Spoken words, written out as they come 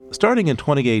Starting in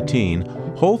 2018,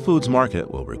 Whole Foods Market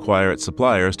will require its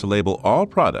suppliers to label all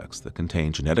products that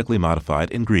contain genetically modified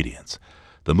ingredients.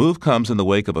 The move comes in the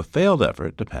wake of a failed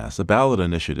effort to pass a ballot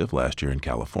initiative last year in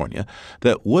California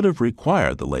that would have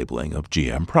required the labeling of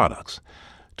GM products.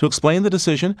 To explain the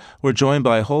decision, we're joined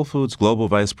by Whole Foods Global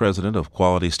Vice President of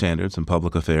Quality Standards and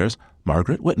Public Affairs,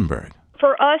 Margaret Wittenberg.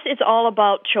 For us, it's all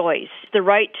about choice, the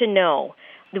right to know.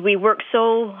 We work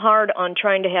so hard on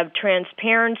trying to have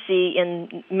transparency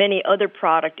in many other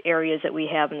product areas that we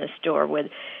have in the store,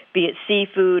 be it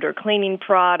seafood or cleaning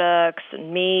products,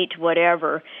 meat,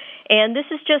 whatever. And this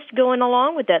is just going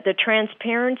along with that, the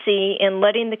transparency and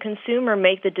letting the consumer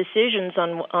make the decisions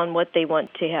on what they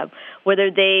want to have.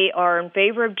 Whether they are in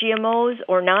favor of GMOs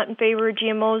or not in favor of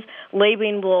GMOs,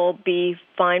 labeling will be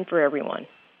fine for everyone.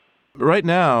 Right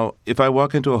now, if I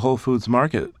walk into a Whole Foods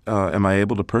Market, am I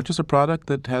able to purchase a product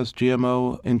that has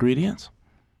GMO ingredients?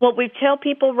 What we tell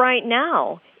people right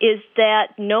now is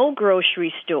that no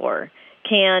grocery store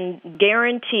can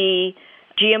guarantee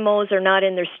GMOs are not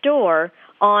in their store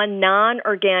on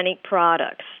non-organic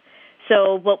products.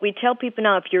 So what we tell people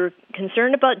now, if you're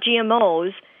concerned about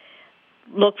GMOs,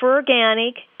 look for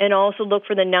organic and also look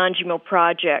for the non-GMO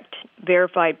project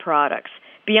verified products.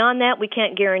 Beyond that, we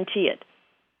can't guarantee it.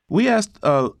 We asked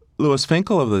Louis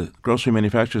Finkel of the Grocery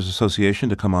Manufacturers Association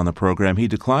to come on the program. He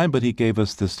declined, but he gave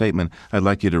us this statement. I'd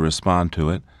like you to respond to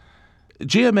it.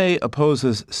 GMA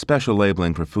opposes special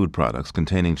labeling for food products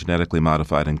containing genetically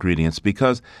modified ingredients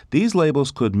because these labels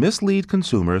could mislead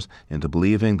consumers into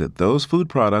believing that those food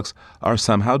products are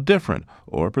somehow different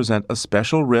or present a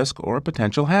special risk or a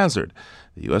potential hazard.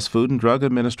 The U.S. Food and Drug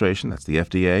Administration, that's the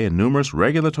FDA, and numerous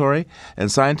regulatory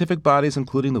and scientific bodies,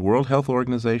 including the World Health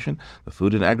Organization, the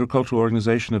Food and Agricultural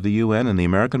Organization of the UN, and the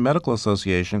American Medical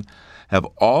Association, have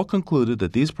all concluded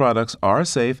that these products are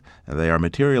safe and they are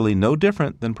materially no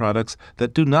different than products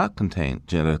that do not contain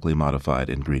genetically modified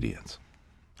ingredients.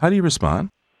 How do you respond?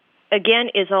 Again,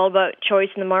 it's all about choice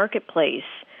in the marketplace.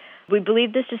 We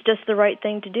believe this is just the right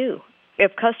thing to do.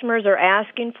 If customers are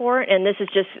asking for it, and this is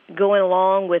just going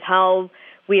along with how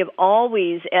we have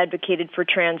always advocated for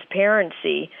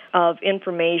transparency of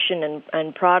information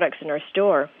and products in our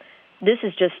store, this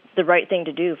is just the right thing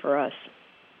to do for us.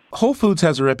 Whole Foods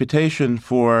has a reputation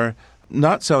for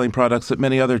not selling products that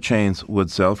many other chains would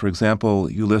sell. For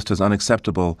example, you list as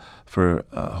unacceptable for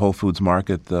Whole Foods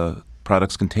Market the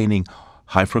products containing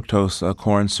high fructose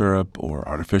corn syrup or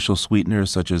artificial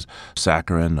sweeteners such as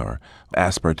saccharin or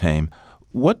aspartame.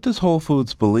 What does Whole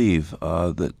Foods believe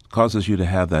that causes you to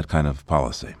have that kind of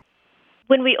policy?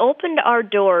 When we opened our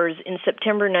doors in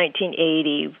September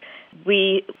 1980,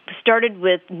 we started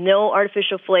with no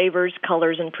artificial flavors,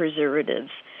 colors, and preservatives.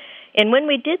 And when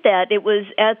we did that, it was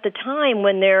at the time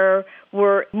when there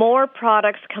were more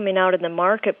products coming out in the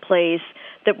marketplace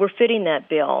that were fitting that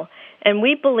bill. And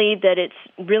we believe that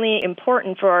it's really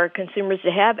important for our consumers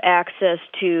to have access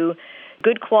to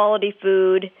good quality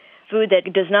food that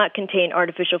does not contain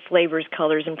artificial flavors,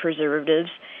 colors, and preservatives.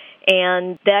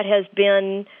 And that has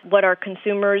been what our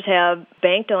consumers have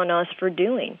banked on us for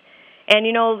doing. And,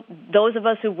 those of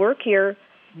us who work here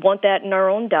want that in our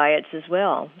own diets as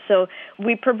well. So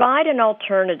we provide an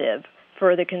alternative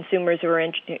for the consumers who are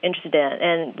interested in it.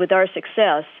 And with our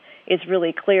success, it's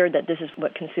really clear that this is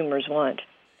what consumers want.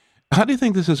 How do you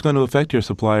think this is going to affect your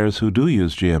suppliers who do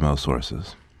use GMO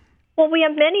sources? Well, we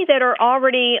have many that are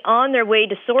already on their way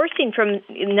to sourcing from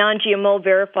non-GMO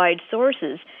verified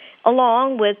sources,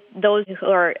 along with those who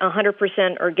are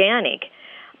 100% organic.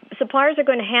 Suppliers are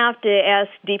going to have to ask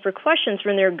deeper questions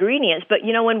from their ingredients. But,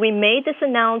 when we made this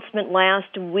announcement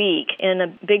last week in a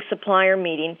big supplier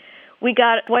meeting, we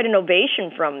got quite an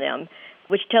ovation from them,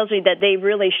 which tells me that they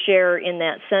really share in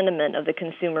that sentiment of the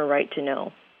consumer right to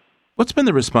know. What's been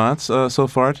the response so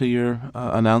far to your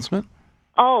announcement?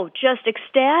 Oh, just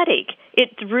ecstatic. It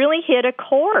really hit a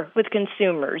core with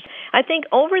consumers. I think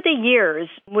over the years,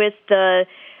 with the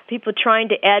people trying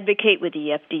to advocate with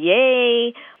the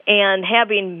FDA and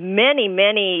having many,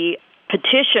 many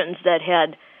petitions that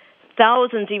had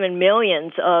thousands, even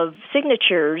millions of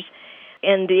signatures,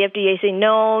 and the FDA saying,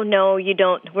 no, you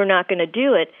don't, we're not going to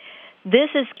do it. This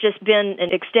has just been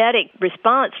an ecstatic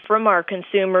response from our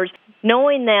consumers,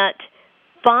 knowing that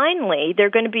finally they're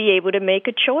going to be able to make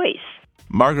a choice.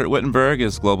 Margaret Wittenberg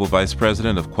is Global Vice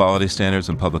President of Quality Standards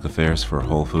and Public Affairs for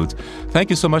Whole Foods. Thank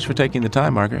you so much for taking the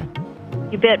time, Margaret.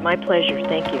 You bet. My pleasure.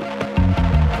 Thank you.